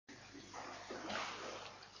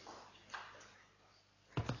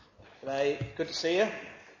G'day, good to see you.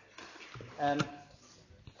 There's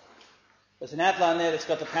an outline there that's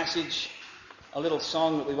got the passage, a little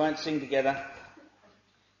song that we won't sing together.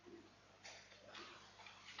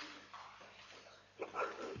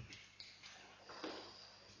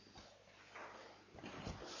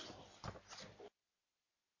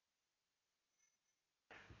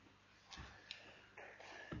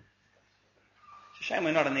 It's a shame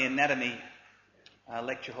we're not in the anatomy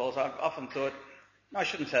lecture halls. I've often thought, no, I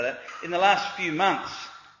shouldn't say that. In the last few months,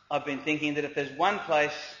 I've been thinking that if there's one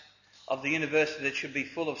place of the university that should be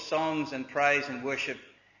full of songs and praise and worship,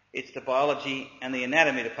 it's the biology and the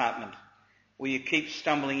anatomy department, where you keep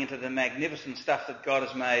stumbling into the magnificent stuff that God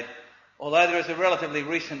has made, although there is a relatively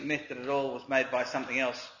recent myth that it all was made by something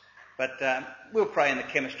else. But we'll pray in the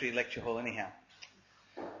chemistry lecture hall anyhow.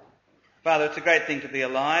 Father, it's a great thing to be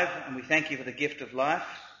alive, and we thank you for the gift of life.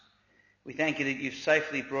 We thank you that you've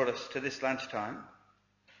safely brought us to this lunchtime.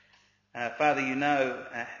 Father, you know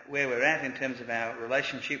where we're at in terms of our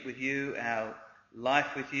relationship with you, our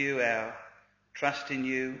life with you, our trust in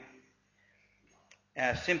you,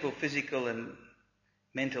 our simple physical and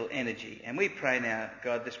mental energy. And we pray now,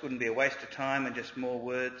 God, this wouldn't be a waste of time and just more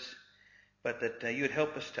words, but that you would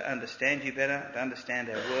help us to understand you better, to understand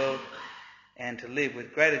our world, and to live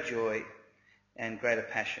with greater joy and greater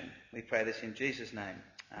passion. We pray this in Jesus' name.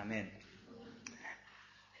 Amen.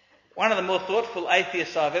 One of the more thoughtful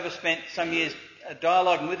atheists I've ever spent some years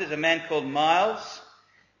dialoguing with is a man called Miles.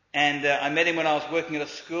 And I met him when I was working at a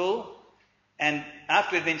school. And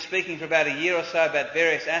after we'd been speaking for about a year or so about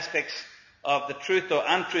various aspects of the truth or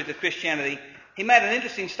untruth of Christianity, he made an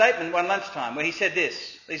interesting statement one lunchtime where he said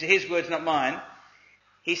this. These are his words, not mine.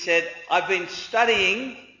 He said, I've been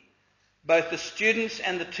studying both the students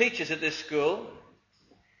and the teachers at this school,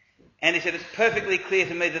 and he said it's perfectly clear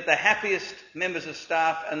to me that the happiest members of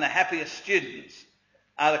staff and the happiest students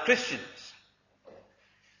are the Christians.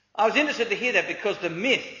 I was interested to hear that because the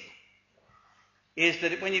myth is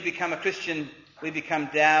that when you become a Christian, we become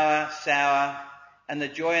dour, sour, and the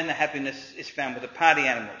joy and the happiness is found with the party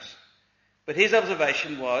animals. But his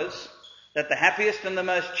observation was that the happiest and the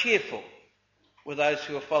most cheerful were those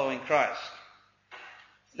who are following Christ.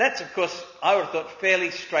 That's, of course, I would have thought fairly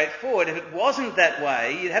straightforward. If it wasn't that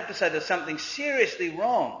way, you'd have to say there's something seriously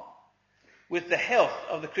wrong with the health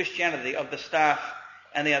of the Christianity of the staff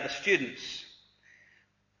and the other students.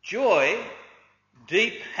 Joy,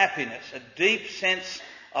 deep happiness, a deep sense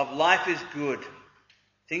of life is good.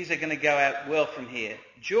 Things are going to go out well from here.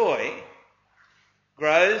 Joy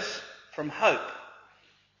grows from hope.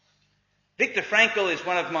 Viktor Frankl is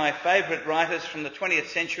one of my favourite writers from the 20th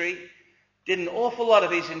century. Did an awful lot of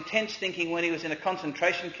his intense thinking when he was in a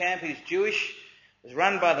concentration camp. He's Jewish, was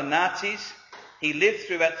run by the Nazis. He lived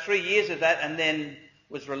through about 3 years of that and then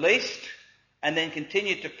was released and then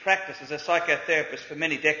continued to practice as a psychotherapist for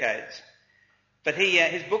many decades. But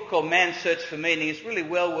his book called Man's Search for Meaning is really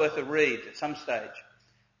well worth a read at some stage,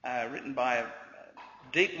 written by a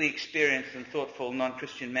deeply experienced and thoughtful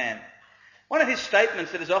non-Christian man. One of his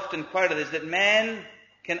statements that is often quoted is that man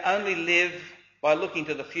can only live by looking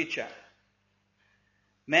to the future.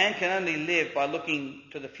 Man can only live by looking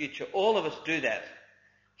to the future. All of us do that.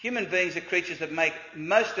 Human beings are creatures that make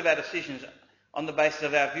most of our decisions on the basis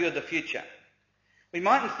of our view of the future. We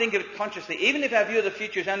mightn't think of it consciously. Even if our view of the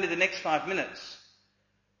future is only the next 5 minutes,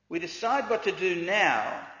 we decide what to do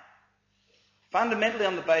now fundamentally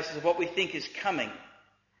on the basis of what we think is coming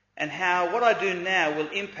and how what I do now will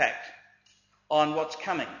impact on what's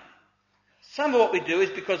coming. Some of what we do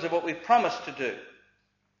is because of what we've promised to do.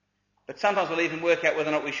 But sometimes we'll even work out whether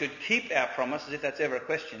or not we should keep our promise, as if that's ever a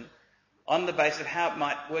question, on the basis of how it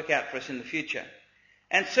might work out for us in the future.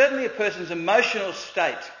 And certainly a person's emotional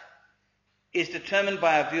state is determined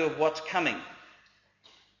by our view of what's coming.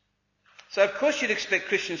 So of course you'd expect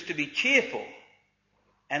Christians to be cheerful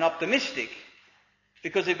and optimistic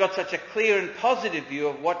because they've got such a clear and positive view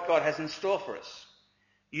of what God has in store for us.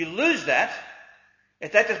 You lose that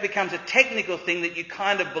if that just becomes a technical thing that you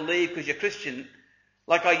kind of believe because you're Christian.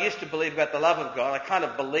 Like I used to believe about the love of God. I kind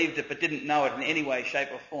of believed it but didn't know it in any way, shape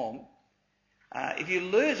or form. If you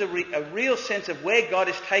lose a real sense of where God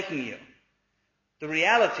is taking you, the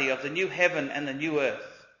reality of the new heaven and the new earth,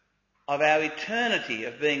 of our eternity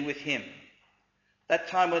of being with him, that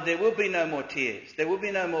time when there will be no more tears, there will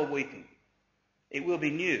be no more weeping, it will be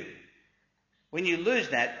new. When you lose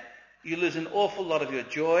that, you lose an awful lot of your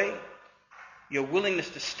joy, your willingness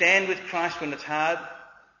to stand with Christ when it's hard,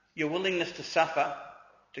 your willingness to suffer,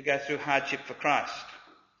 to go through hardship for Christ.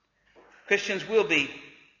 Christians will be,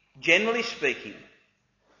 generally speaking,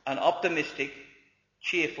 an optimistic,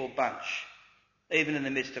 cheerful bunch, even in the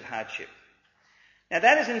midst of hardship. Now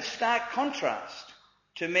that is in stark contrast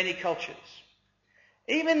to many cultures.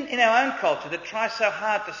 Even in our own culture that tries so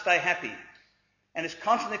hard to stay happy and is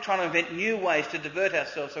constantly trying to invent new ways to divert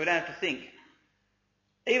ourselves so we don't have to think.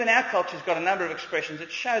 Even our culture's got a number of expressions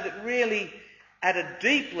that show that really at a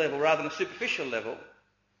deep level rather than a superficial level,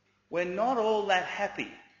 we're not all that happy.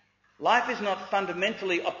 Life is not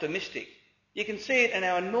fundamentally optimistic. You can see it in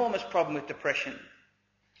our enormous problem with depression,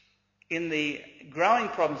 in the growing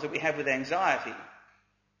problems that we have with anxiety.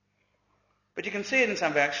 But you can see it in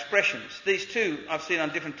some of our expressions. These two I've seen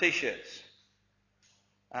on different t-shirts.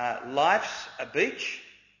 Life's a beach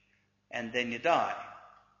and then you die.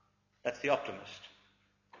 That's the optimist.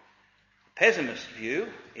 The pessimist view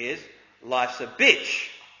is life's a bitch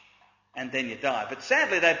and then you die. But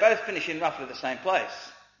sadly they both finish in roughly the same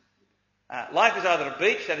place. Life is either a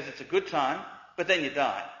beach, that is it's a good time, but then you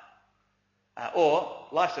die. Or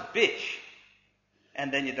life's a bitch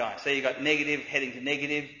and then you die. So you've got negative heading to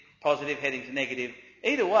negative, positive heading to negative.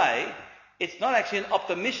 Either way, it's not actually an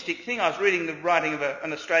optimistic thing. I was reading the writing of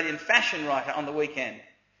an Australian fashion writer on the weekend.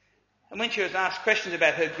 And when she was asked questions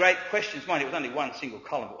about her great questions, mind you, it was only one single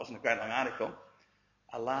column, it wasn't a great long article.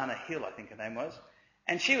 Alana Hill, I think her name was.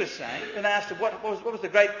 And she was saying, when I asked her what was the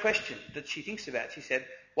great question that she thinks about, she said,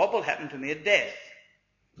 what will happen to me at death?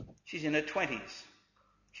 She's in her 20s.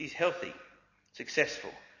 She's healthy,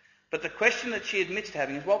 successful. But the question that she admits to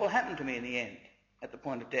having is, what will happen to me in the end, at the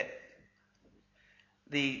point of death?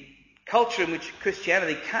 The culture in which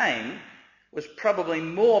Christianity came was probably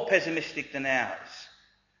more pessimistic than ours.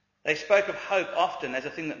 They spoke of hope often as a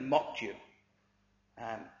thing that mocked you.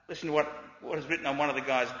 Listen to what is written on one of the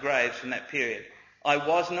guys' graves from that period. I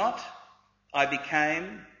was not, I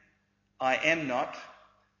became, I am not,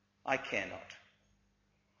 I care not.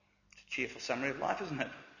 It's a cheerful summary of life, isn't it?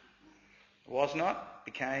 Was not,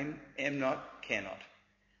 became, am not, care not.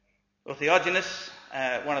 Well, Theogenes,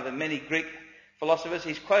 one of the many Greek philosophers,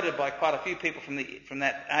 he's quoted by quite a few people from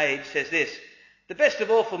that age, says this: the best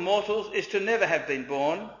of all for mortals is to never have been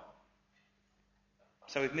born.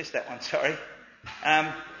 So we've missed that one, sorry.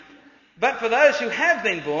 But for those who have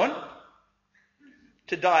been born,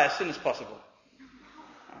 to die as soon as possible.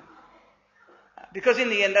 Because in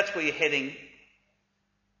the end, that's where you're heading.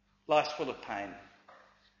 Life's full of pain.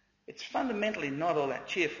 It's fundamentally not all that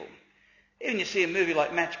cheerful. Even you see a movie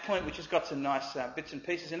like Match Point, which has got some nice bits and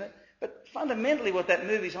pieces in it, but fundamentally what that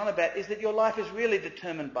movie's on about is that your life is really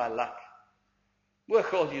determined by luck.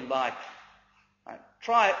 Work all you like.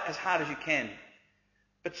 Try as hard as you can.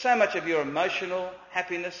 But so much of your emotional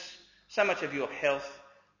happiness, so much of your health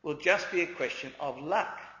will just be a question of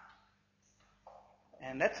luck.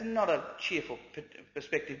 And that's not a cheerful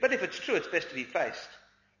perspective. But if it's true, it's best to be faced.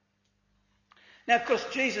 Now, of course,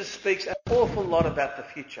 Jesus speaks an awful lot about the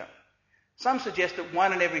future. Some suggest that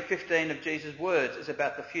 1 in every 15 of Jesus' words is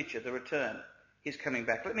about the future, the return, his coming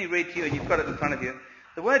back. Let me read to you, and you've got it in front of you.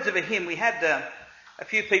 The words of a hymn. We had a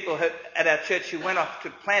few people at our church who went off to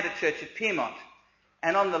plant a church at Pyrmont.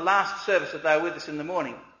 And on the last service that they were with us in the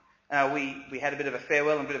morning, we had a bit of a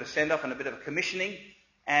farewell and a bit of a send-off and a bit of a commissioning.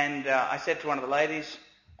 And I said to one of the ladies,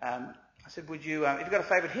 I said, have you got a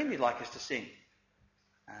favourite hymn you'd like us to sing?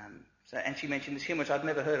 And she mentioned this hymn which I'd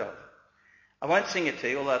never heard of. I won't sing it to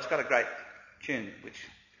you, although it's got a great tune which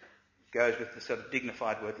goes with the sort of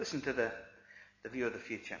dignified word. Listen to the view of the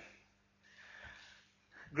future.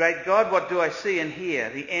 Great God, what do I see and hear?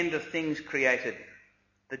 The end of things created.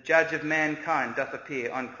 The judge of mankind doth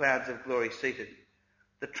appear on clouds of glory seated.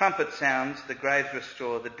 The trumpet sounds, the graves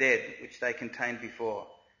restore, the dead which they contained before.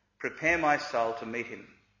 Prepare my soul to meet him.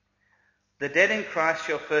 The dead in Christ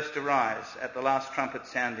shall first arise at the last trumpet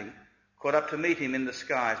sounding, caught up to meet him in the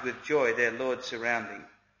skies, with joy their Lord surrounding.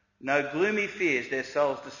 No gloomy fears their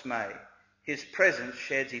souls dismay. His presence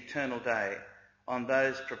sheds eternal day on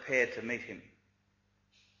those prepared to meet him.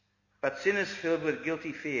 But sinners filled with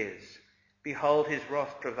guilty fears, behold his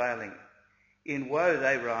wrath prevailing. In woe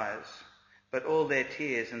they rise, but all their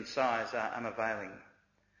tears and sighs are unavailing.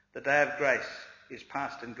 The day of grace is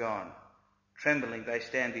past and gone. Trembling they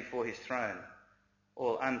stand before his throne,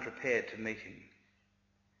 all unprepared to meet him.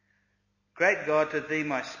 Great God, to thee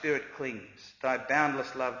my spirit clings, thy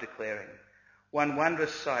boundless love declaring. One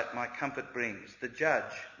wondrous sight my comfort brings, the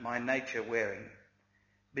judge my nature wearing.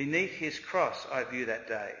 Beneath his cross I view that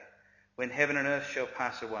day, when heaven and earth shall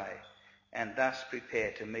pass away, and thus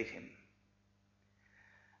prepare to meet him.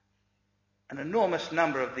 An enormous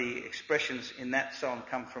number of the expressions in that song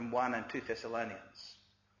come from 1 and 2 Thessalonians.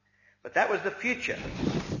 But that was the future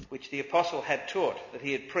which the apostle had taught, that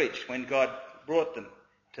he had preached when God brought them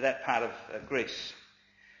to that part of Greece.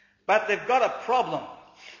 But they've got a problem.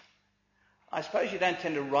 I suppose you don't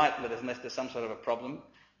tend to write letters unless there's some sort of a problem.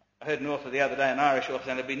 I heard an author the other day, an Irish author,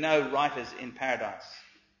 saying there'll be no writers in paradise.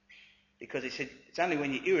 Because he said it's only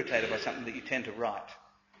when you're irritated by something that you tend to write.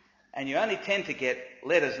 And you only tend to get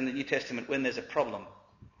letters in the New Testament when there's a problem.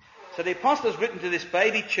 So the apostle has written to this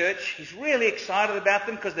baby church. He's really excited about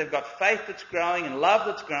them because they've got faith that's growing and love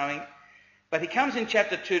that's growing. But he comes in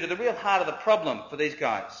chapter 2 to the real heart of the problem for these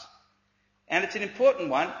guys. And it's an important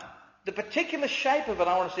one. The particular shape of it,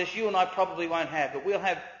 I want to suggest, you and I probably won't have, but we'll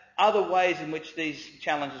have other ways in which these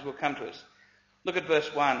challenges will come to us. Look at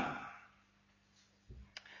verse 1.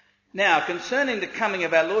 Now, concerning the coming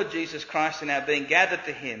of our Lord Jesus Christ and our being gathered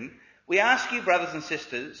to him, we ask you, brothers and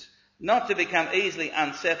sisters, not to become easily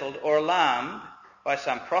unsettled or alarmed by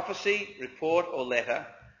some prophecy, report or letter,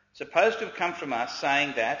 supposed to have come from us,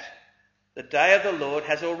 saying that the day of the Lord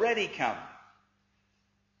has already come.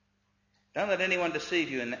 Don't let anyone deceive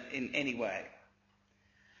you in any way.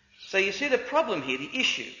 So you see the problem here, the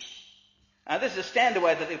issue. This is a standard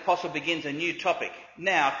way that the apostle begins a new topic.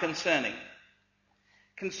 Now, concerning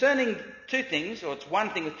two things, or it's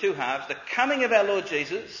one thing with two halves, the coming of our Lord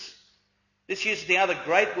Jesus. This uses the other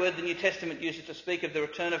great word the New Testament uses to speak of the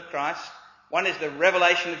return of Christ. One is the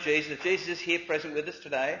revelation of Jesus. Jesus is here present with us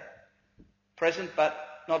today. Present but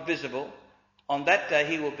not visible. On that day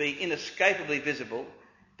he will be inescapably visible,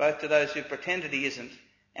 both to those who pretend that he isn't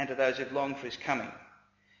and to those who long for his coming.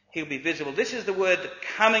 He'll be visible. This is the word, the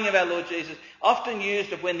coming of our Lord Jesus, often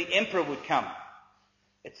used of when the emperor would come.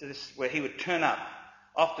 It's this where he would turn up,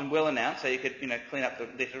 often well announced, so you could, clean up the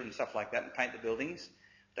litter and stuff like that and paint the buildings.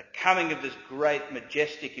 The coming of this great,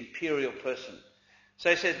 majestic, imperial person. So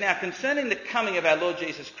he says, now concerning the coming of our Lord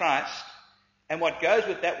Jesus Christ, and what goes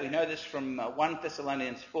with that, we know this from 1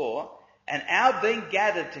 Thessalonians 4, and our being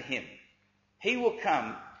gathered to him. He will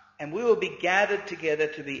come, and we will be gathered together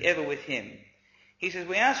to be ever with him. He says,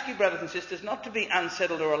 we ask you, brothers and sisters, not to be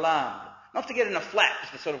unsettled or alarmed, not to get in a flap,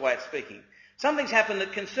 is the sort of way it's speaking. Something's happened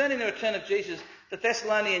that concerning the return of Jesus, the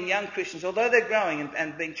Thessalonian young Christians, although they're growing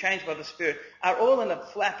and being changed by the Spirit, are all in a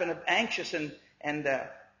flap and anxious and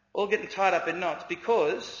all getting tied up in knots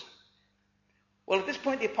because, well, at this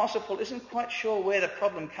point the Apostle Paul isn't quite sure where the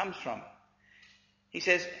problem comes from. He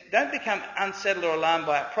says, don't become unsettled or alarmed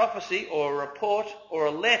by a prophecy or a report or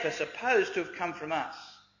a letter supposed to have come from us.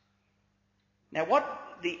 Now, what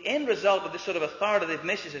the end result of this sort of authoritative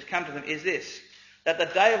message has come to them is this, that the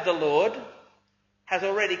day of the Lord has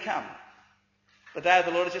already come. The day of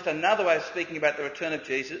the Lord is just another way of speaking about the return of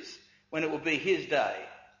Jesus when it will be his day,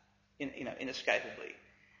 inescapably.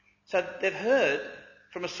 So they've heard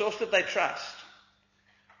from a source that they trust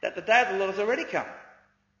that the day of the Lord has already come.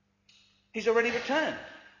 He's already returned.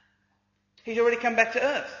 He's already come back to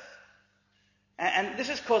earth. And this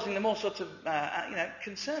is causing them all sorts of,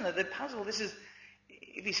 concern. They're puzzled.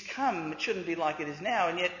 If he's come, it shouldn't be like it is now.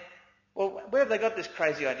 And yet, well, where have they got this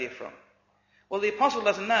crazy idea from? Well, the apostle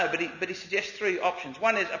doesn't know, but he suggests three options.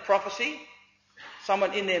 One is a prophecy.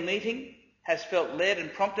 Someone in their meeting has felt led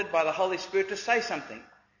and prompted by the Holy Spirit to say something.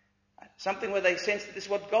 Something where they sense that this is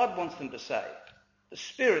what God wants them to say. The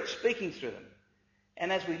Spirit speaking through them.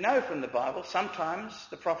 And as we know from the Bible, sometimes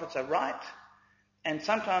the prophets are right and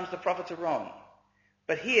sometimes the prophets are wrong.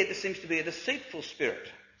 But here there seems to be a deceitful spirit.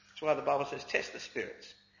 That's why the Bible says test the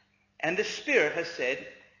spirits. And this spirit has said,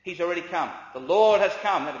 he's already come. The Lord has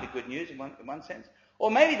come. That would be good news in one sense. Or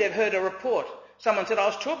maybe they've heard a report. Someone said, I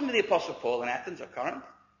was talking to the Apostle Paul in Athens or Corinth,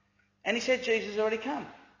 and he said Jesus has already come.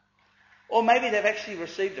 Or maybe they've actually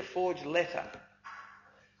received a forged letter.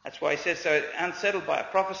 That's why he says, so unsettled by a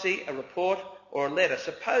prophecy, a report, or a letter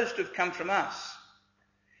supposed to have come from us.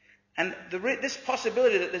 And this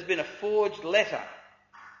possibility that there's been a forged letter,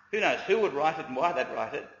 who knows who would write it and why they'd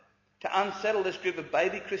write it, to unsettle this group of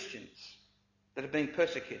baby Christians that have been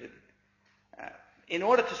persecuted. In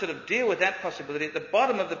order to sort of deal with that possibility, at the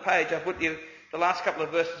bottom of the page I've put you the last couple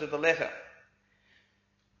of verses of the letter.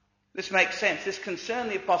 This makes sense. This concern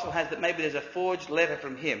the apostle has that maybe there's a forged letter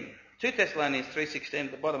from him. 2 Thessalonians 3:16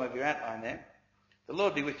 at the bottom of your outline there. The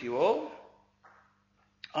Lord be with you all.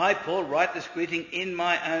 I, Paul, write this greeting in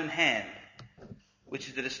my own hand, which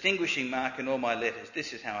is the distinguishing mark in all my letters.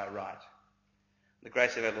 This is how I write. The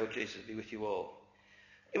grace of our Lord Jesus be with you all.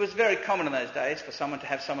 It was very common in those days for someone to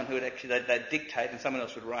have someone who would actually, they'd dictate and someone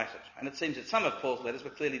else would write it. And it seems that some of Paul's letters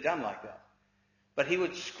were clearly done like that. But he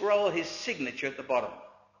would scroll his signature at the bottom.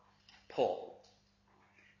 Paul.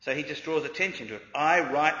 So he just draws attention to it. I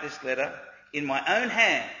write this letter in my own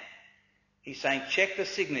hand. He's saying, check the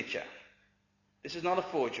signature. This is not a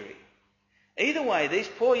forgery. Either way, these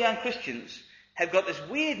poor young Christians have got this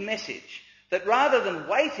weird message that rather than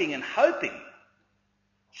waiting and hoping,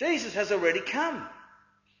 Jesus has already come.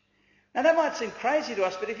 Now that might seem crazy to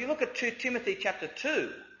us, but if you look at 2 Timothy chapter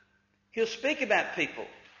 2, he'll speak about people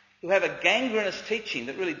who have a gangrenous teaching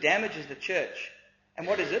that really damages the church. And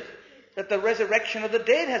what is it? That the resurrection of the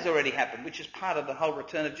dead has already happened, which is part of the whole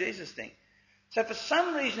return of Jesus thing. So for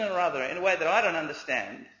some reason or other, in a way that I don't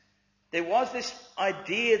understand, there was this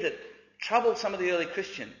idea that troubled some of the early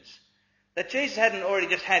Christians, that Jesus hadn't already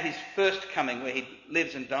just had his first coming where he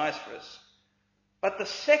lives and dies for us, but the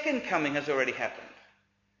second coming has already happened.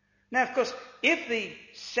 Now, of course, if the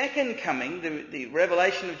second coming, the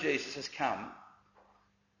revelation of Jesus has come,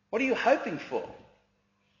 what are you hoping for?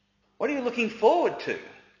 What are you looking forward to?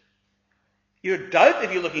 You're a dope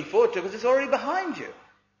if you're looking forward to it because it's already behind you.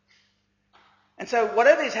 And so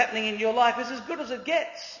whatever is happening in your life is as good as it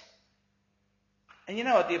gets. And you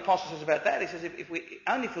know what the apostle says about that? He says, if we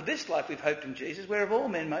only for this life we've hoped in Jesus, we're of all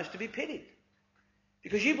men most to be pitied.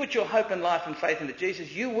 Because you put your hope and life and faith into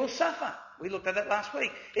Jesus, you will suffer. We looked at that last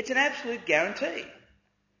week. It's an absolute guarantee.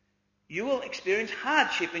 You will experience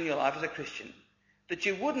hardship in your life as a Christian that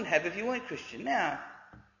you wouldn't have if you weren't Christian. Now,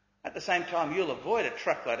 at the same time, you'll avoid a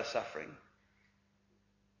truckload of suffering.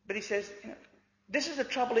 But he says, this is a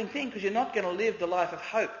troubling thing because you're not going to live the life of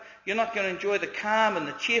hope. You're not going to enjoy the calm and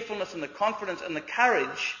the cheerfulness and the confidence and the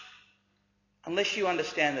courage unless you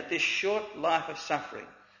understand that this short life of suffering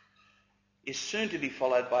is soon to be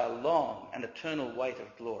followed by a long and eternal weight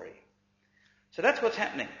of glory. So that's what's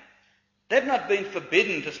happening. They've not been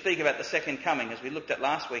forbidden to speak about the second coming, as we looked at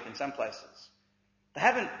last week in some places. They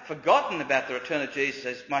haven't forgotten about the return of Jesus,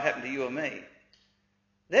 as might happen to you or me.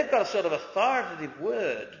 They've got a sort of authoritative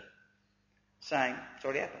word saying it's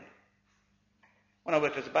already happened. When I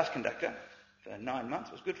worked as a bus conductor for 9 months,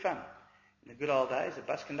 it was good fun. In the good old days of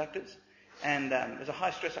bus conductors. And it was a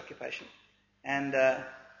high-stress occupation. And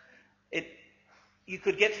you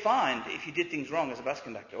could get fined if you did things wrong as a bus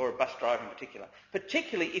conductor, or a bus driver in particular.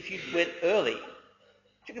 Particularly if you went early.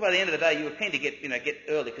 Particularly by the end of the day, you were keen to get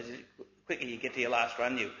early because the quicker you get to your last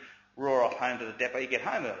run, you roar off home to the depot, you get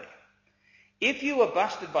home early. If you were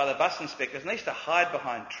busted by the bus inspectors, and they used to hide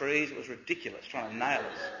behind trees, it was ridiculous, trying to nail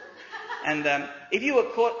us. And if you were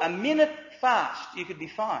caught a minute fast, you could be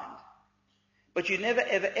fined. But you never,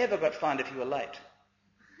 ever, ever got fined if you were late.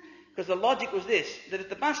 Because the logic was this, that if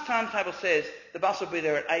the bus timetable says the bus will be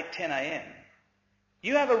there at 8:10 a.m,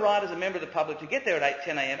 you have a right as a member of the public to get there at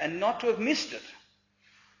 8:10 a.m. and not to have missed it.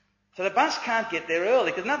 So the bus can't get there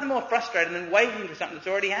early, because nothing more frustrating than waiting for something that's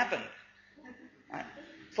already happened. Right?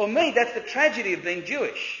 For me, that's the tragedy of being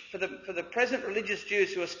Jewish. For the present religious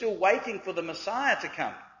Jews who are still waiting for the Messiah to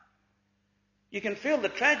come. You can feel the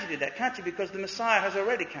tragedy of that, can't you? Because the Messiah has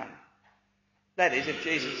already come. That is, if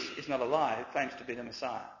Jesus is not a liar who claims to be the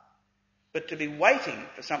Messiah. But to be waiting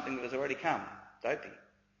for something that has already come, don't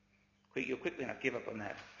be. You'll quickly enough give up on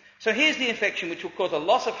that. So here's the infection which will cause a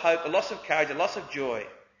loss of hope, a loss of courage, a loss of joy.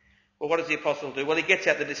 Well, what does the apostle do? Well, he gets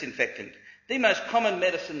out the disinfectant. The most common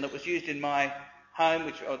medicine that was used in my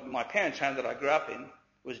home, or my parents' home that I grew up in,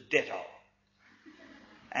 was Dettol.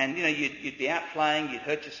 And, you'd be out playing, you'd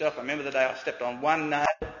hurt yourself. I remember the day I stepped on one nail,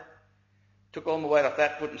 took all my weight off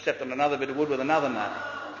that foot and stepped on another bit of wood with another nail.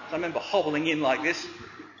 So I remember hobbling in like this.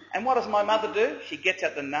 And what does my mother do? She gets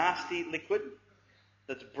out the nasty liquid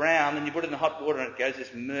that's brown, and you put it in the hot water and it goes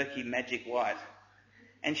this murky magic white.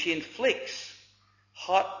 And she inflicts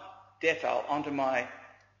hot Dettol onto my,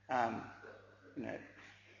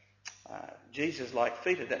 Jesus-like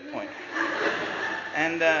feet at that point.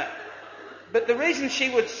 And, but the reason she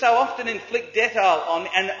would so often inflict Dettol on,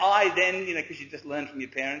 and I then, because you just learn from your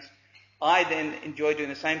parents, I then enjoy doing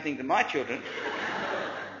the same thing to my children,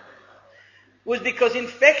 was because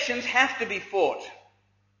infections have to be fought.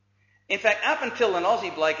 In fact, up until an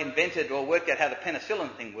Aussie bloke invented or worked out how the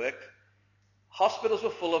penicillin thing worked, hospitals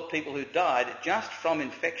were full of people who died just from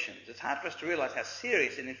infections. It's hard for us to realise how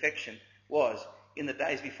serious an infection was in the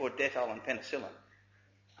days before Dettol and penicillin.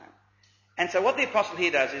 And so what the apostle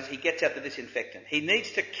here does is he gets out the disinfectant. He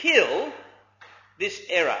needs to kill this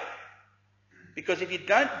error. Because if you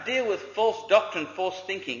don't deal with false doctrine, false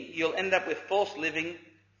thinking, you'll end up with false living,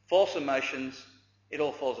 false emotions. It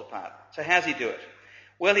all falls apart. So how's he do it?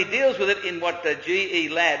 Well, he deals with it in what G.E.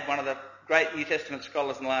 Ladd, one of the great New Testament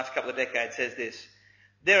scholars in the last couple of decades, says this.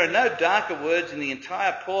 There are no darker words in the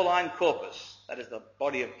entire Pauline corpus, that is the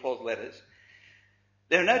body of Paul's letters.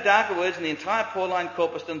 There are no darker words in the entire Pauline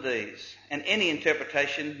corpus than these, and any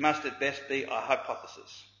interpretation must at best be a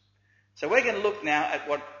hypothesis. So we're going to look now at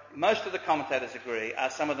what most of the commentators agree are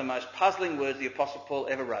some of the most puzzling words the Apostle Paul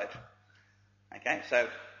ever wrote. Okay, so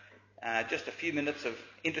just a few minutes of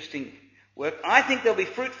interesting work. I think there'll be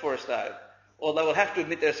fruit for us though, although we'll have to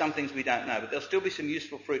admit there are some things we don't know, but there'll still be some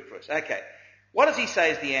useful fruit for us. Okay, what does he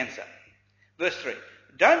say is the answer? Verse 3.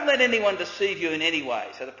 Don't let anyone deceive you in any way.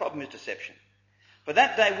 So the problem is deception. For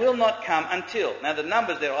that day will not come until, now the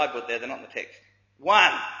numbers there I put there, they're not in the text.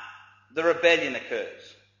 1, the rebellion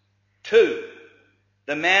occurs. 2,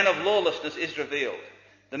 the man of lawlessness is revealed,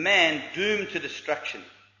 the man doomed to destruction.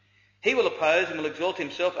 He will oppose and will exalt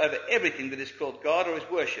himself over everything that is called God or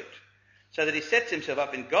is worshipped, so that he sets himself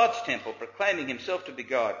up in God's temple, proclaiming himself to be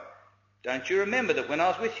God. Don't you remember that when I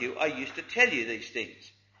was with you, I used to tell you these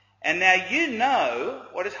things? And now you know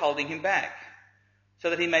what is holding him back, so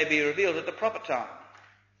that he may be revealed at the proper time.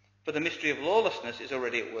 For the mystery of lawlessness is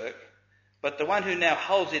already at work, but the one who now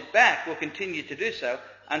holds it back will continue to do so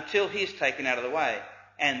until he is taken out of the way.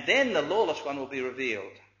 And then the lawless one will be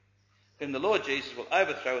revealed, whom the Lord Jesus will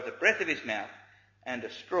overthrow with the breath of his mouth and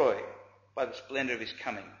destroy by the splendour of his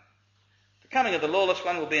coming. The coming of the lawless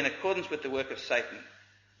one will be in accordance with the work of Satan,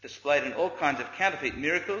 displayed in all kinds of counterfeit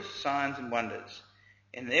miracles, signs and wonders,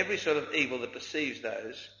 and every sort of evil that deceives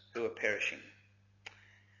those who are perishing.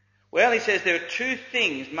 Well, he says there are 2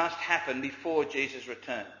 things must happen before Jesus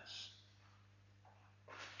returns.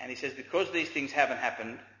 And he says because these things haven't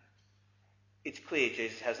happened, it's clear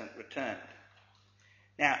Jesus hasn't returned.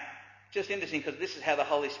 Now, just interesting because this is how the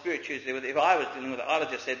Holy Spirit chooses to do it. If I was dealing with it, I'd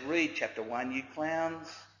have just said, read chapter 1, you clowns.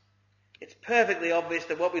 It's perfectly obvious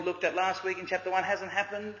that what we looked at last week in chapter 1 hasn't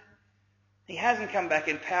happened. He hasn't come back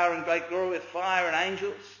in power and great glory with fire and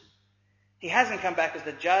angels. He hasn't come back as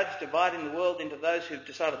the judge, dividing the world into those who've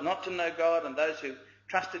decided not to know God and those who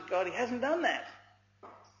trusted God. He hasn't done that.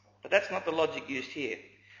 But that's not the logic used here.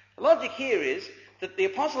 The logic here is that the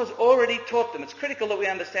apostle has already taught them. It's critical that we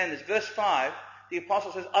understand this. Verse 5, the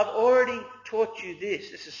apostle says, I've already taught you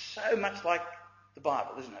this. This is so much like the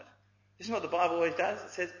Bible, isn't it? Isn't what the Bible always does?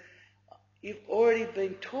 It says, you've already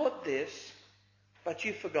been taught this, but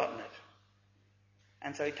you've forgotten it.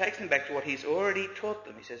 And so he takes them back to what he's already taught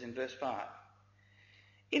them, he says in verse 5.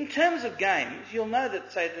 In terms of games, you'll know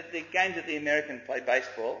that, say, that the games that the Americans play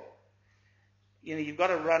baseball, you've got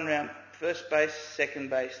to run around first base, second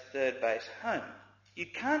base, third base, home. You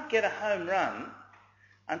can't get a home run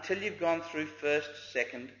until you've gone through first,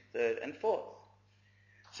 second, third and fourth.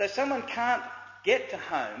 So someone can't get to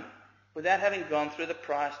home without having gone through the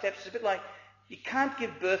prior steps. It's a bit like you can't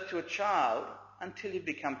give birth to a child until you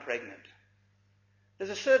become pregnant. There's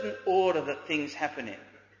a certain order that things happen in,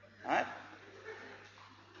 right?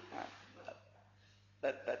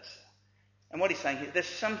 And what he's saying here, there's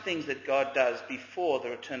some things that God does before the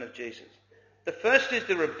return of Jesus. The first is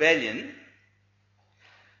the rebellion,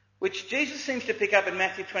 which Jesus seems to pick up in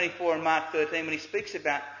Matthew 24 and Mark 13 when he speaks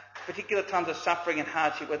about particular times of suffering and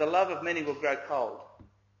hardship where the love of many will grow cold.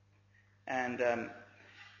 And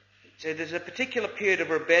so there's a particular period of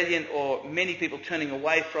rebellion or many people turning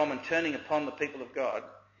away from and turning upon the people of God.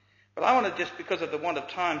 But I want to just, because of the want of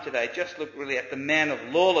time today, just look really at the man of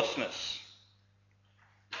lawlessness.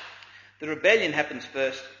 The rebellion happens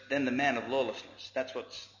first, then the man of lawlessness. That's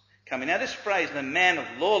what's coming. Now this phrase, the man of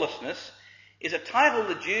lawlessness, is a title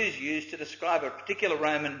the Jews used to describe a particular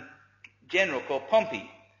Roman general called Pompey,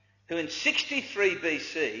 who in 63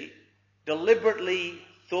 BC deliberately,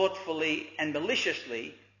 thoughtfully and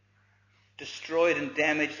maliciously destroyed and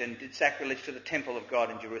damaged and did sacrilege to the temple of God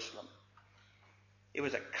in Jerusalem. It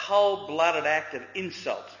was a cold-blooded act of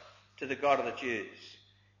insult to the God of the Jews.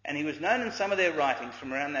 And he was known in some of their writings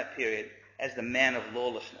from around that period as the man of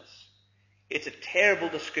lawlessness. It's a terrible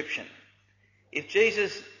description. If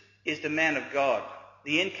Jesus is the man of God,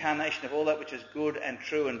 the incarnation of all that which is good and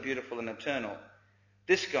true and beautiful and eternal,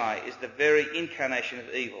 this guy is the very incarnation of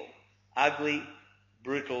evil. Ugly,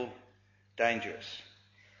 brutal, dangerous.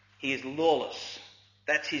 He is lawless.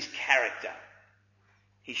 That's his character.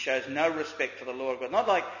 He shows no respect for the law of God. Not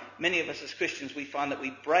like many of us as Christians, we find that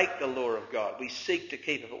we break the law of God. We seek to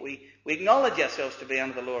keep it, but we acknowledge ourselves to be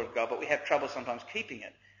under the law of God, but we have trouble sometimes keeping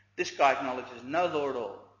it. This guy acknowledges no law at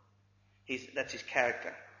all. That's his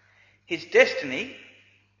character. His destiny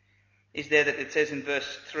is there that it says in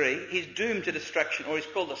verse 3, he's doomed to destruction, or he's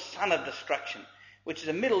called the son of destruction, which is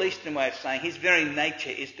a Middle Eastern way of saying his very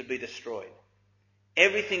nature is to be destroyed.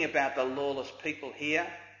 Everything about the lawless people here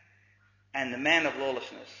and the man of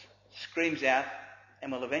lawlessness screams out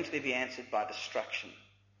and will eventually be answered by destruction.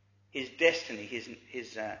 His destiny,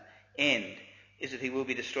 his end, is that he will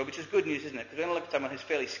be destroyed, which is good news, isn't it? Because we're going to look at someone who's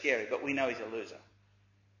fairly scary, but we know he's a loser.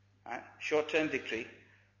 Right? Short-term victory,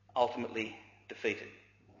 ultimately defeated.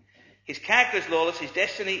 His character is lawless, his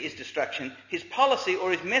destiny is destruction, his policy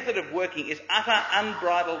or his method of working is utter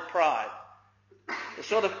unbridled pride. The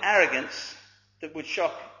sort of arrogance that would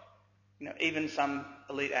shock even some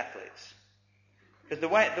elite athletes. Because the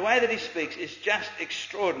way that he speaks is just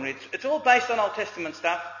extraordinary. It's all based on Old Testament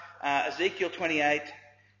stuff. Ezekiel 28,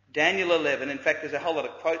 Daniel 11. In fact, there's a whole lot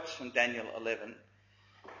of quotes from Daniel 11,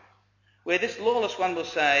 where this lawless one will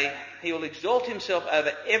say he will exalt himself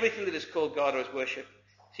over everything that is called God or is worshipped.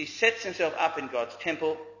 He sets himself up in God's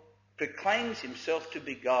temple, proclaims himself to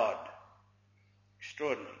be God.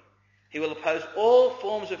 Extraordinary. He will oppose all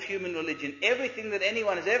forms of human religion. Everything that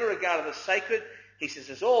anyone has ever regarded as sacred, he says,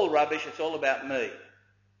 it's all rubbish, it's all about me.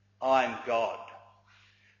 I'm God.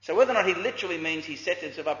 So whether or not he literally means he sets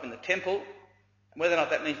himself up in the temple, and whether or not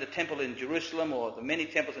that means the temple in Jerusalem or the many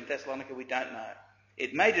temples in Thessalonica, we don't know.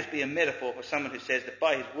 It may just be a metaphor for someone who says that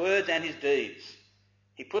by his words and his deeds,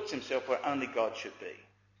 he puts himself where only God should be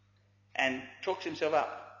and talks himself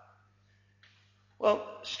up. Well,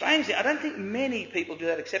 strangely, I don't think many people do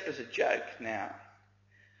that except as a joke now.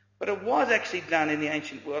 But it was actually done in the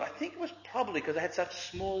ancient world. I think it was probably because they had such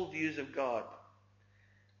small views of God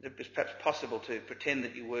that it was perhaps possible to pretend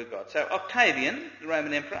that you were God. So Octavian, the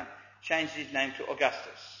Roman emperor, changed his name to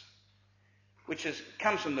Augustus, which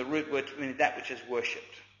comes from the root word meaning that which is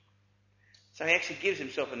worshipped. So he actually gives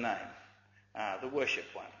himself a name, the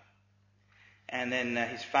worshipped one. And then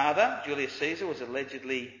his father, Julius Caesar, was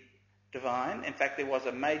allegedly divine. In fact, there was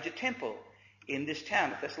a major temple in this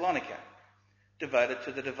town of Thessalonica devoted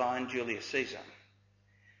to the divine Julius Caesar.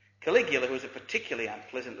 Caligula, who was a particularly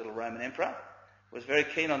unpleasant little Roman emperor, was very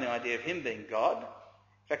keen on the idea of him being God.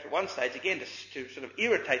 In fact, at one stage, again, to sort of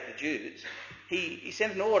irritate the Jews, he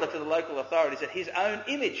sent an order to the local authorities that his own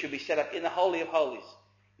image should be set up in the Holy of Holies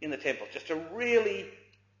in the temple, just to really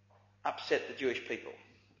upset the Jewish people.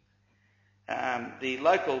 The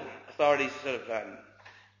local authorities sort of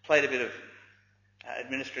played a bit of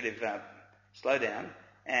administrative slowdown,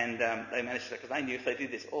 and they managed to, because they knew if they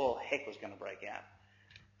did this, all heck was going to break out.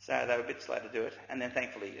 So they were a bit slow to do it, and then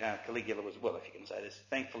thankfully Caligula was, well, if you can say this,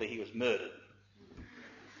 thankfully he was murdered.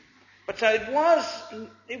 But so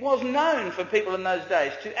it was known for people in those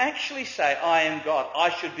days to actually say, I am God, I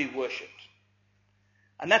should be worshipped.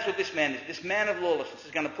 And that's what this man is. This man of lawlessness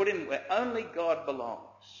is going to put him where only God belongs.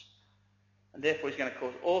 And therefore he's going to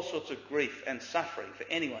cause all sorts of grief and suffering for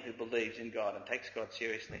anyone who believes in God and takes God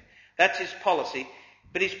seriously. That's his policy.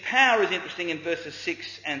 But his power is interesting in verses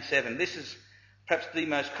 6 and 7. This is perhaps the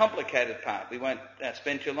most complicated part. We won't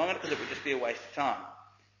spend too long on it because it would just be a waste of time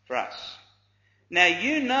for us. Now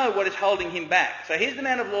you know what is holding him back. So here's the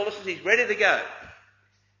man of lawlessness. He's ready to go.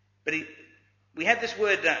 But we have this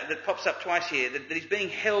word that pops up twice here, that he's being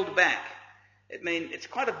held back. It's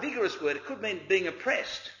quite a vigorous word. It could mean being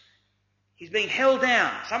oppressed. He's being held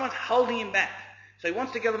down. Someone's holding him back. So he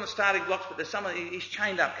wants to get on the starting blocks, but there's someone, he's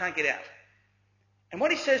chained up, can't get out. And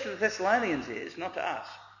what he says to the Thessalonians is, not to us,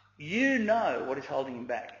 you know what is holding him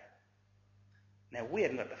back. Now, we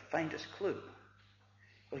haven't got the faintest clue.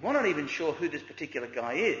 Because we're not even sure who this particular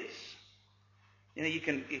guy is. You know, you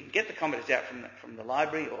can get the commentaries out from the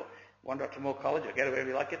library or wander up to Moore College or go to wherever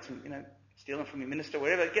you like, get some, steal them from your minister,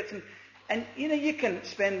 wherever, get some. And, you can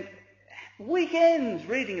spend weekends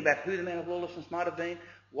reading about who the man of lawlessness might have been,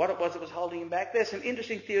 what it was that was holding him back. There's some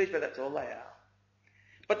interesting theories, but that's all they are.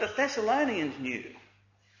 But the Thessalonians knew.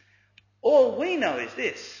 All we know is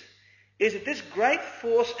this, is that this great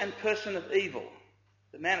force and person of evil,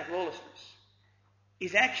 the man of lawlessness,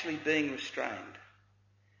 is actually being restrained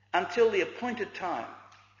until the appointed time,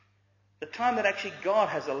 the time that actually God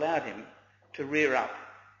has allowed him to rear up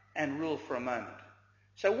and rule for a moment.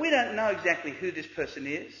 So we don't know exactly who this person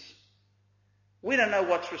is. We don't know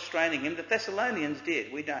what's restraining him. The Thessalonians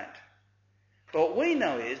did. We don't. But what we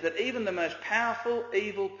know is that even the most powerful,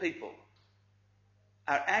 evil people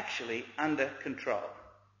are actually under control.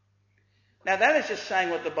 Now that is just saying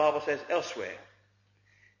what the Bible says elsewhere.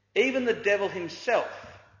 Even the devil himself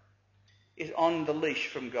is on the leash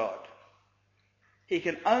from God. He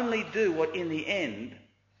can only do what in the end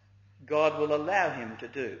God will allow him to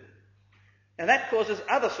do. Now that causes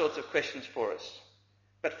other sorts of questions for us.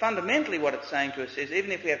 But fundamentally what it's saying to us is,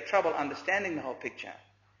 even if we have trouble understanding the whole picture,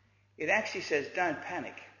 it actually says, don't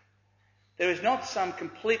panic. There is not some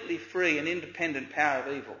completely free and independent power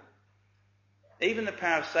of evil. Even the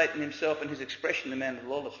power of Satan himself and his expression, the man of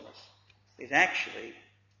lawlessness, is actually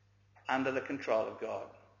under the control of God.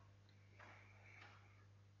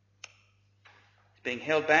 It's being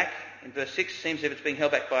held back. In verse 6, it seems as if it's being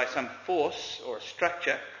held back by some force or a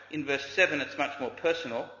structure. In verse 7, it's much more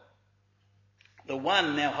personal. The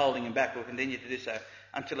one now holding him back will continue to do so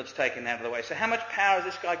until it's taken out of the way. So how much power has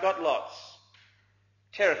this guy got? Lots.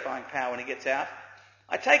 Terrifying power when he gets out.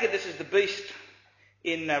 I take it this is the beast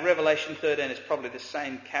in Revelation 13. Is probably the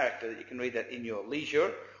same character. That you can read that in your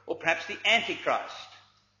leisure. Or perhaps the Antichrist.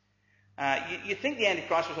 You think the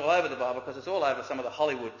Antichrist was all over the Bible because it's all over some of the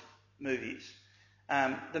Hollywood movies.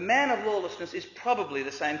 The man of lawlessness is probably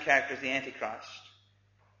the same character as the Antichrist,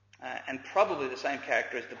 and probably the same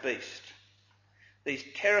character as the beast. These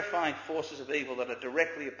terrifying forces of evil that are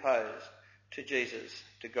directly opposed to Jesus,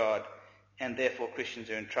 to God, and therefore Christians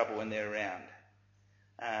are in trouble when they're around.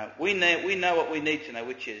 We know what we need to know,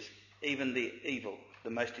 which is even the evil, the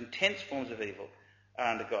most intense forms of evil,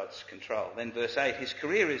 are under God's control. Then verse 8, his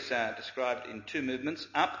career is described in two movements,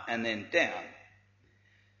 up and then down.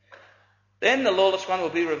 Then the lawless one will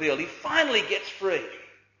be revealed. He finally gets free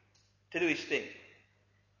to do his thing,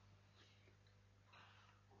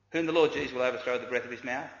 whom the Lord Jesus will overthrow with the breath of his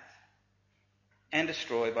mouth and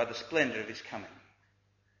destroy by the splendour of his coming.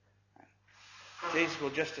 Jesus will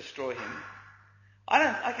just destroy him.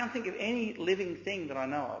 I can't think of any living thing that I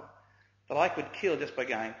know of that I could kill just by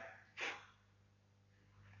going.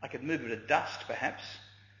 I could move it to dust, perhaps,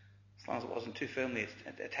 as long as it wasn't too firmly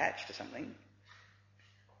attached to something.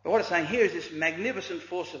 But what it's saying here is this magnificent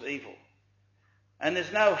force of evil. And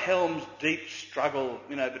there's no Helm's Deep struggle,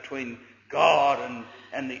 between God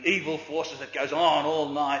and the evil forces that goes on all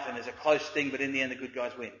night, and there's a close thing, but in the end the good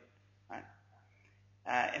guys win.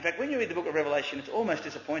 Right? In fact, when you read the book of Revelation, it's almost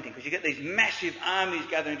disappointing because you get these massive armies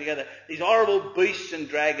gathering together, these horrible beasts and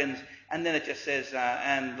dragons, and then it just says,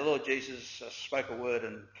 and the Lord Jesus spoke a word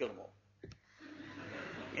and killed them all.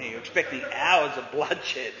 You're expecting hours of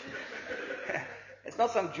bloodshed. It's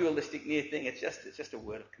not some dualistic near thing, it's just a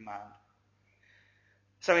word of command.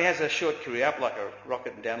 So he has a short career, up like a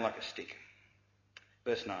rocket and down like a stick.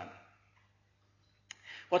 Verse 9.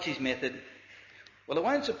 What's his method? Well, it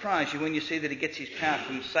won't surprise you when you see that he gets his power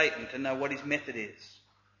from Satan to know what his method is.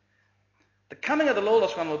 The coming of the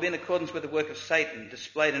lawless one will be in accordance with the work of Satan,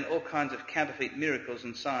 displayed in all kinds of counterfeit miracles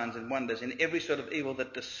and signs and wonders, in every sort of evil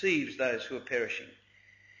that deceives those who are perishing.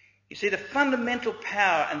 You see, the fundamental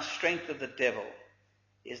power and strength of the devil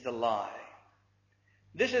is the lie.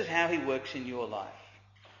 This is how he works in your life.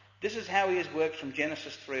 This is how he has worked from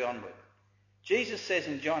Genesis 3 onward. Jesus says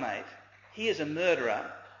in John 8, he is a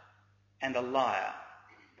murderer and a liar.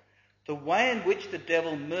 The way in which the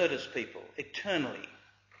devil murders people eternally,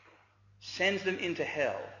 sends them into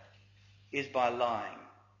hell, is by lying.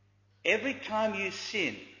 Every time you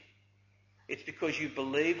sin, it's because you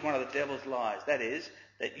believed one of the devil's lies. That is,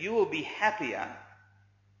 that you will be happier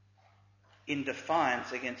in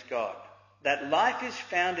defiance against God. That life is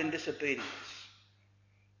found in disobedience.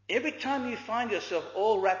 Every time you find yourself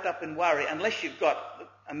all wrapped up in worry, unless you've got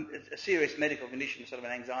a serious medical condition, sort of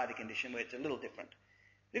an anxiety condition where it's a little different.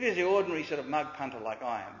 If you're the ordinary sort of mug punter like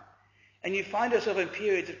I am, and you find yourself in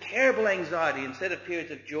periods of terrible anxiety instead of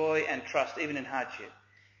periods of joy and trust, even in hardship,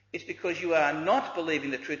 it's because you are not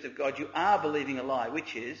believing the truth of God, you are believing a lie,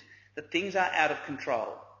 which is that things are out of control,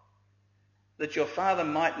 that your father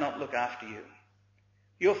might not look after you.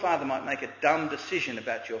 Your father might make a dumb decision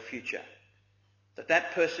about your future,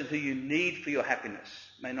 that person who you need for your happiness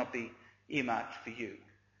may not be earmarked for you,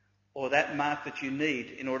 or that mark that you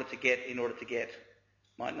need in order to get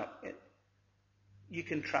might not. You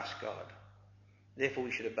can trust God. Therefore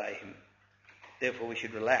we should obey him. Therefore we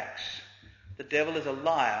should relax. The devil is a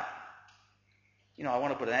liar. I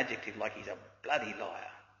want to put an adjective like he's a bloody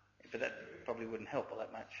liar, but that probably wouldn't help all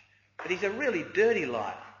that much. But he's a really dirty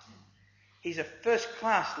liar. He's a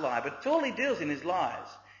first-class liar, but it's all he deals in is lies.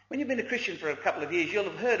 When you've been a Christian for a couple of years, you'll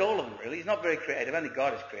have heard all of them, really. He's not very creative. Only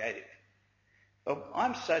God is creative. But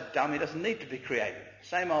I'm so dumb, he doesn't need to be creative.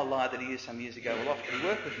 Same old lie that he used some years ago will often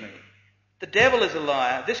work with me. The devil is a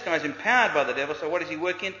liar. This guy's empowered by the devil, so what does he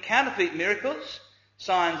work in? Counterfeit miracles,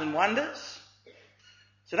 signs and wonders.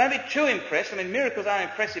 So don't be too impressed. Miracles are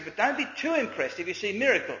impressive, but don't be too impressed if you see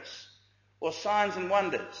miracles or signs and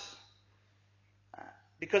wonders.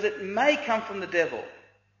 Because it may come from the devil.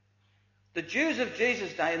 The Jews of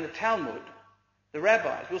Jesus' day in the Talmud, the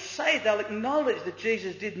rabbis, they'll acknowledge that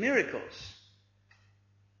Jesus did miracles,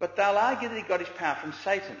 but they'll argue that he got his power from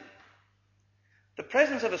Satan. The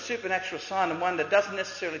presence of a supernatural sign and wonder doesn't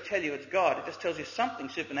necessarily tell you it's God. It just tells you something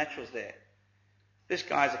supernatural is there. This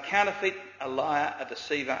guy's a counterfeit, a liar, a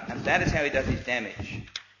deceiver, and that is how he does his damage.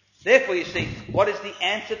 Therefore, you see, what is the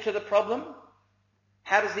answer to the problem?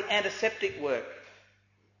 How does the antiseptic work?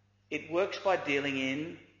 It works by dealing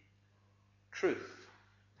in truth.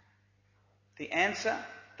 The answer,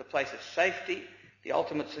 the place of safety, the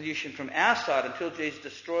ultimate solution from our side until Jesus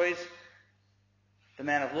destroys the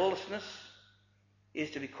man of lawlessness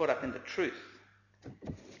is to be caught up in the truth.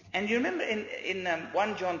 And you remember in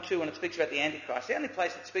 1 John 2 when it speaks about the Antichrist, the only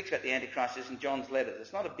place it speaks about the Antichrist is in John's letters.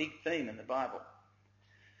 It's not a big theme in the Bible.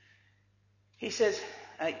 He says,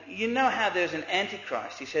 you know how there's an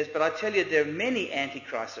Antichrist. He says, but I tell you there are many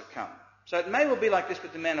Antichrists have come. So it may well be like this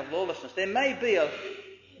with the man of lawlessness. There may be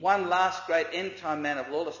one last great end-time man of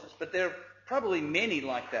lawlessness, but there are probably many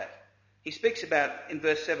like that. He speaks about, in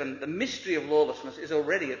verse 7, the mystery of lawlessness is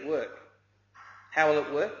already at work. How will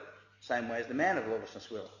it work? Same way as the man of lawlessness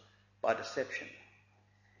will, by deception.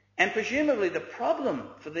 And presumably the problem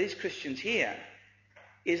for these Christians here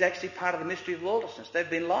is actually part of the mystery of lawlessness. They've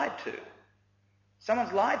been lied to.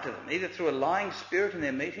 Someone's lied to them, either through a lying spirit in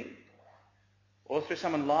their meeting or through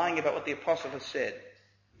someone lying about what the apostle has said.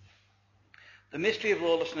 The mystery of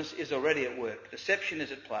lawlessness is already at work. Deception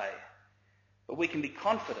is at play. But we can be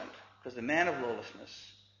confident because the man of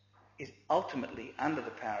lawlessness is ultimately under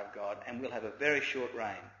the power of God and will have a very short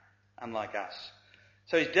reign, unlike us.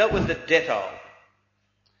 So he's dealt with the debtor.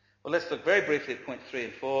 Well, let's look very briefly at point 3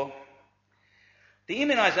 and 4. The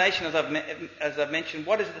immunisation, as I've mentioned,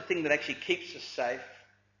 what is the thing that actually keeps us safe?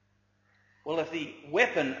 Well, if the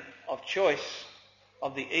weapon of choice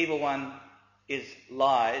of the evil one is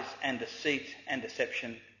lies and deceit and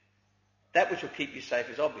deception, that which will keep you safe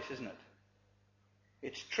is obvious, isn't it?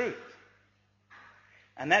 It's truth.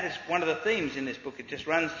 And that is one of the themes in this book. It just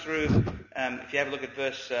runs through, if you have a look at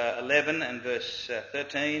verse 11 and verse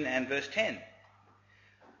 13 and verse 10.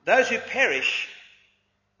 Those who perish,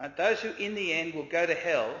 those who in the end will go to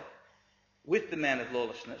hell with the man of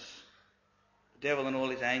lawlessness, the devil and all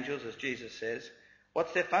his angels, as Jesus says,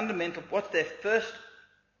 what's their first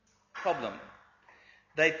problem?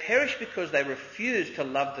 They perish because they refuse to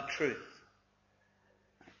love the truth.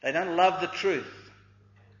 They don't love the truth.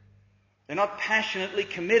 They're not passionately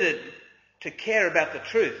committed to care about the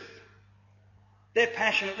truth. They're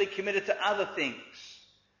passionately committed to other things,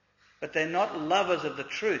 but they're not lovers of the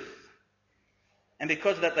truth. And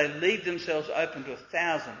because of that, they leave themselves open to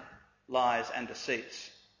 1,000 lies and deceits.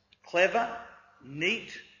 Clever,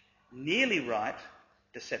 neat, nearly right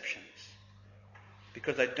deceptions.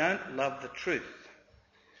 Because they don't love the truth.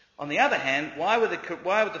 On the other hand, why were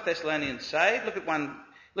the Thessalonians saved?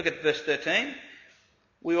 Look at verse 13.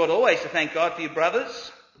 We ought always to thank God for you,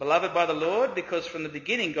 brothers, beloved by the Lord, because from the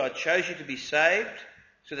beginning God chose you to be saved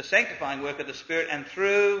through the sanctifying work of the Spirit and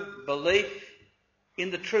through belief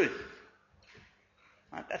in the truth.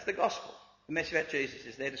 Right? That's the gospel. The message about Jesus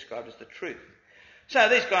is there described as the truth. So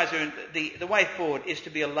these guys are the way forward is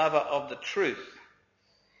to be a lover of the truth.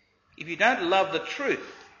 If you don't love the truth,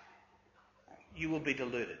 you will be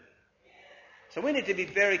deluded. So we need to be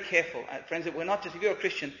very careful, friends, that we're not just, if you're a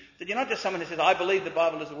Christian, that you're not just someone who says, I believe the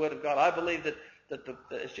Bible is the Word of God. I believe that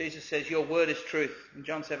as Jesus says, your word is truth in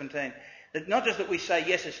John 17. That not just that we say,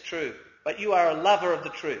 yes, it's true, but you are a lover of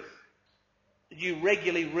the truth. That you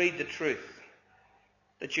regularly read the truth.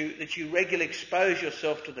 That you regularly expose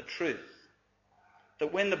yourself to the truth.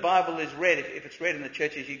 That when the Bible is read, if it's read in the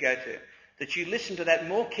churches you go to, that you listen to that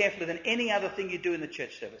more carefully than any other thing you do in the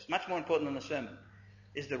church service. Much more important than the sermon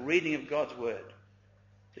is the reading of God's word.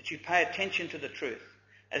 That you pay attention to the truth.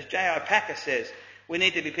 As J.I. Packer says, we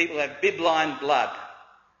need to be people who have bibline blood.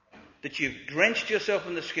 That you've drenched yourself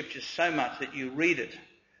in the scriptures so much that you read it.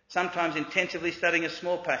 Sometimes intensively studying a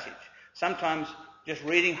small passage. Sometimes just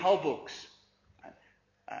reading whole books.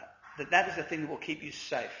 That is the thing that will keep you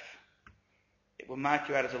safe. It will mark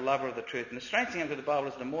you out as a lover of the truth. And the strange thing about the Bible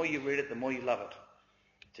is the more you read it, the more you love it.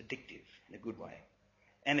 It's addictive in a good way.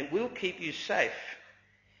 And it will keep you safe.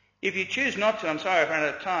 If you choose not to, I'm sorry I've run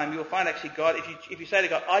out of time, you'll find actually God, if you say to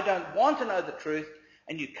God, I don't want to know the truth,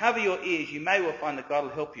 and you cover your ears, you may well find that God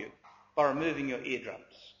will help you by removing your eardrums.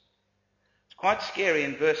 It's quite scary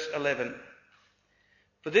in verse 11.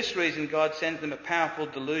 For this reason, God sends them a powerful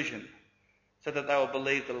delusion so that they will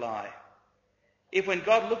believe the lie. If when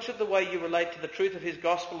God looks at the way you relate to the truth of his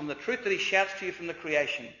gospel and the truth that he shouts to you from the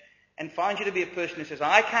creation and finds you to be a person who says,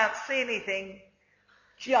 I can't see anything.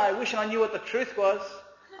 Gee, I wish I knew what the truth was.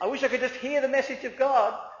 I wish I could just hear the message of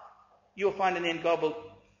God. You'll find in the end God will,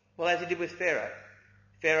 well, as he did with Pharaoh.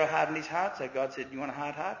 Pharaoh hardened his heart, so God said, you want a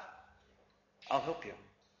hard heart? I'll help you.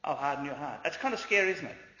 I'll harden your heart. That's kind of scary, isn't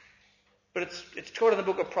it? But it's taught in the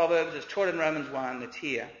book of Proverbs, it's taught in Romans 1, it's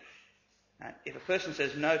here. If a person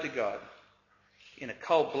says no to God in a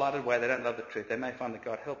cold-blooded way, they don't love the truth, they may find that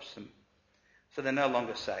God helps them. So they're no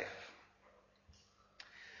longer safe.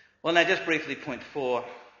 Well, now just briefly, point 4.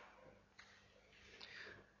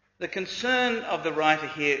 The concern of the writer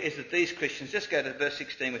here is that these Christians, just go to verse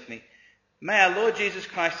 16 with me, may our Lord Jesus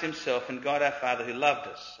Christ himself and God our Father who loved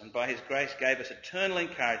us and by his grace gave us eternal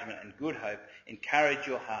encouragement and good hope encourage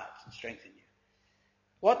your hearts and strengthen you.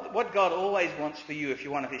 What God always wants for you if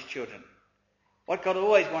you're one of his children, what God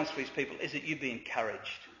always wants for his people is that you be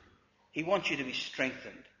encouraged. He wants you to be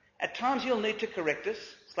strengthened. At times he'll need to correct us,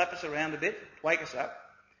 slap us around a bit, wake us up.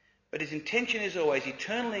 But his intention is always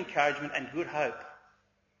eternal encouragement and good hope.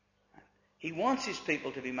 He wants his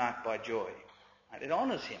people to be marked by joy. It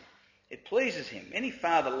honours him. It pleases him. Any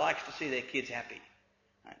father likes to see their kids happy.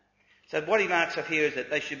 So what he marks off here is that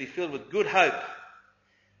they should be filled with good hope.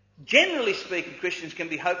 Generally speaking, Christians can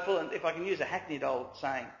be hopeful, and if I can use a hackneyed old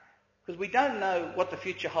saying, because we don't know what the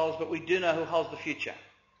future holds, but we do know who holds the future.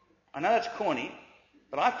 I know that's corny,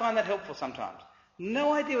 but I find that helpful sometimes.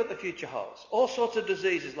 No idea what the future holds. All sorts of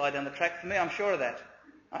diseases lie down the track for me, I'm sure of that.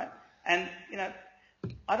 Right? And,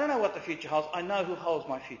 I don't know what the future holds. I know who holds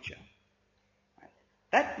my future. Right?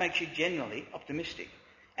 That makes you generally optimistic.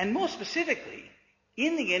 And more specifically,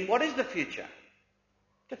 in the end, what is the future?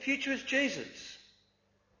 The future is Jesus.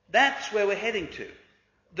 That's where we're heading to.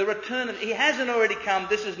 The return of... He hasn't already come.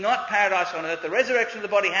 This is not paradise on earth. The resurrection of the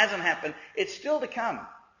body hasn't happened. It's still to come.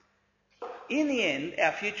 In the end,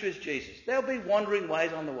 our future is Jesus. There'll be wandering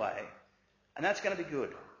ways on the way. And that's going to be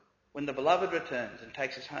good when the beloved returns and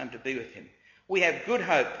takes us home to be with him. We have good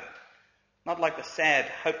hope, not like the sad,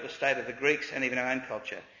 hopeless state of the Greeks and even our own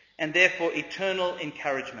culture, and therefore eternal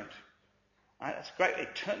encouragement. Right? That's great.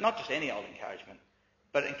 Not just any old encouragement,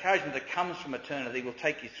 but encouragement that comes from eternity will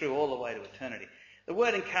take you through all the way to eternity. The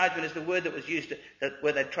word encouragement is the word that was used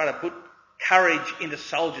where they try to put courage into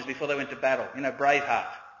soldiers before they went to battle. Braveheart.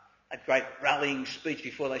 That great rallying speech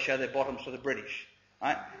before they show their bottoms to the British.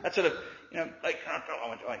 Right? That sort of, they can't go, I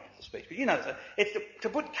went to the speech, but it's to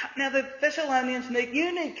put, now the Thessalonians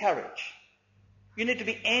you need courage. You need to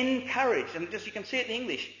be encouraged. And just you can see it in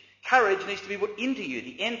English. Courage needs to be put into you.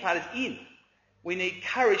 The end part is in. We need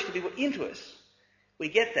courage to be put into us. We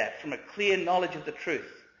get that from a clear knowledge of the truth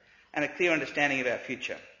and a clear understanding of our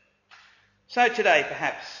future. So today,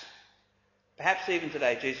 perhaps even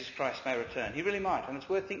today, Jesus Christ may return. He really might, and it's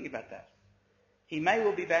worth thinking about that. He may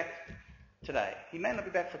well be back today. He may not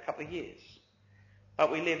be back for a couple of years.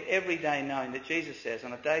 But we live every day knowing that Jesus says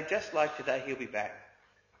on a day just like today, he'll be back.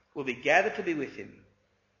 We'll be gathered to be with him.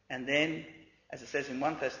 And then, as it says in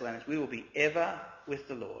 1 Thessalonians, we will be ever with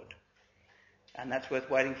the Lord. And that's worth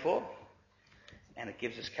waiting for. And it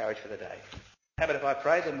gives us courage for the day. How about if I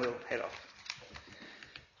pray, then we'll head off.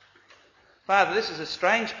 Father, this is a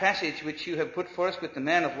strange passage which you have put for us with the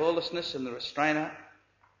man of lawlessness and the restrainer.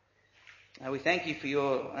 We thank you for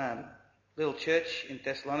your little church in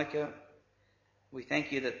Thessalonica. We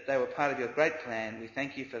thank you that they were part of your great plan. We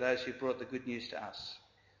thank you for those who brought the good news to us.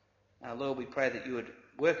 Lord, we pray that you would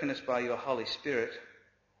work in us by your Holy Spirit,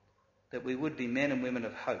 that we would be men and women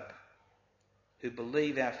of hope who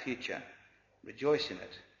believe our future, rejoice in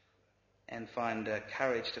it, and find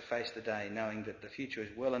courage to face the day knowing that the future is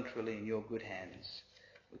well and truly in your good hands.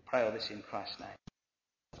 We pray all this in Christ's name.